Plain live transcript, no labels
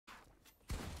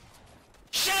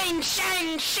Shing,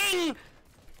 shang, shing.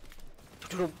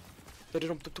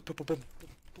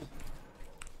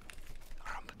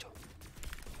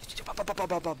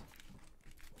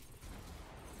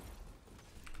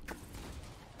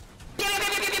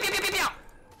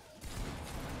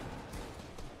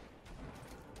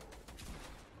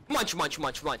 Munch, munch,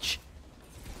 munch, munch.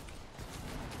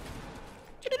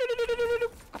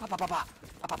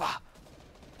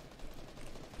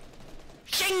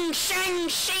 Shing, shang,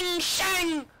 shing,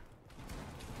 shang.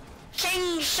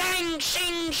 Shing, shang,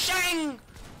 shing, shang.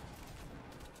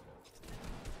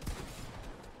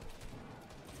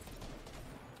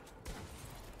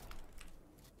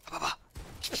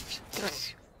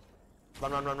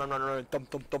 Run, run, run, run, run, run. Thump,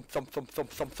 thump, thump, thump, thump, thump,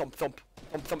 thump, thump, thump,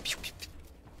 thump, thump.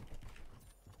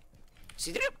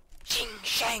 See the shing,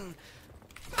 shang.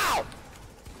 Ow!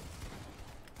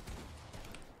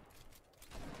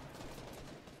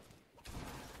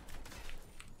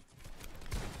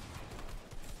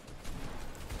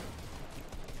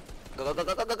 Go, go,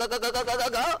 go, go, go, go, go, go, go, go, go,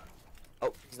 go.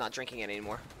 Oh, he's not drinking it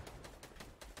anymore.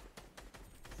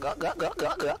 Go, go, go,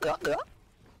 go, go, go, go.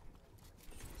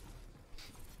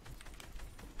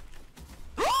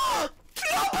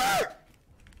 Flopper!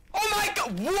 Oh my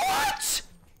god, what?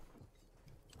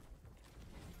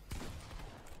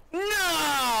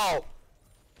 No!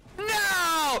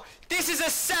 No! This is a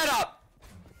setup!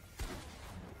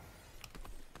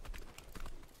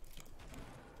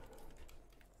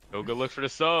 Go good look for the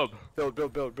sub. Build,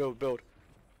 build, build, build, build.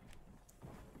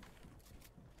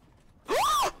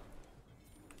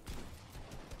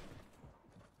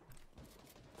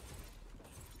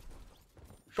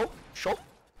 Shop, shop,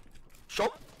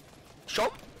 shop,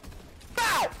 shop.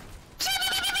 Bow!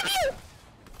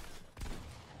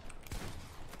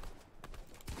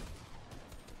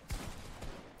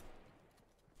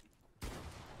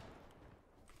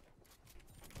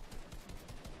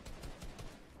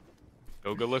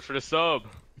 Go good look for the sub.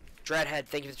 Dreadhead,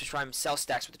 thank you for the Twitch Prime. Sell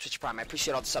stacks with the Twitch Prime. I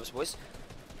appreciate all the subs, boys.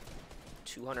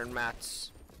 200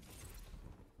 mats.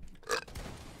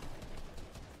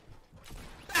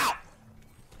 Ow!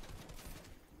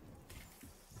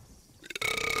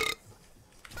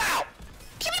 Ow!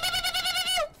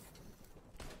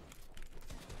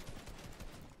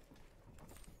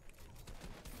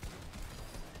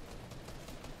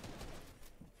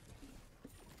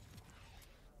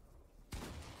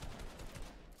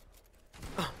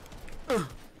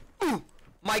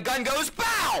 My gun goes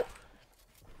bow!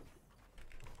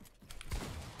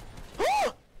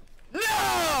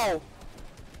 No!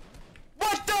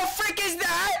 What the frick is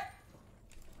that?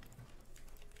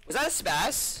 Was that a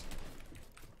spaz?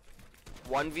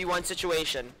 1v1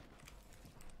 situation.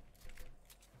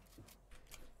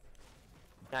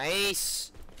 Nice.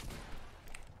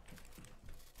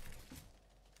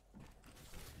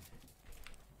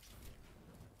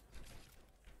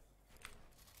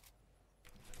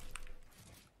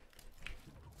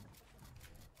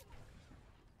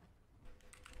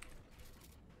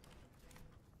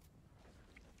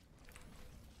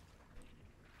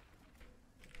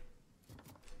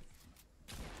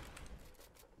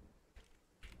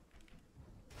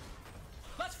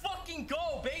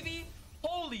 Go, baby!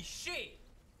 Holy shit!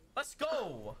 Let's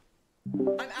go!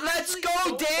 Let's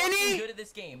go, Danny! Good at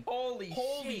this game. Holy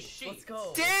shit! Let's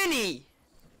go, Danny!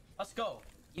 Let's go.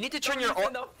 You need to turn your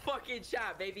in the fucking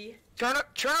chat, baby. turn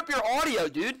up your audio,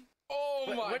 dude. Oh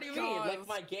my god! What do you mean? Like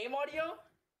my game audio?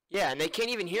 Yeah, and they can't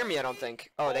even hear me. I don't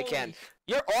think. Oh, they can.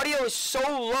 Your audio is so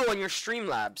low on your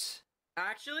Streamlabs.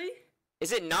 Actually?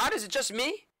 Is it not? Is it just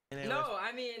me? No,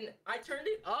 I mean I turned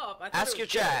it up. Ask your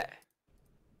chat.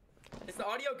 Is the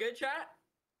audio good, chat?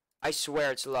 I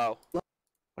swear it's low.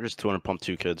 I'm just 200 pump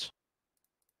 2 kids.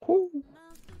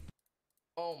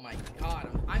 Oh my god,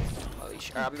 I'm Holy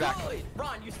shit. I'll be back.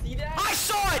 Ron, you see that? I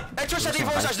saw it! Enter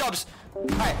 74 dubs.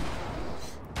 Alright.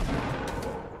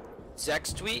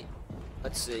 Zex tweet.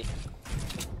 Let's see.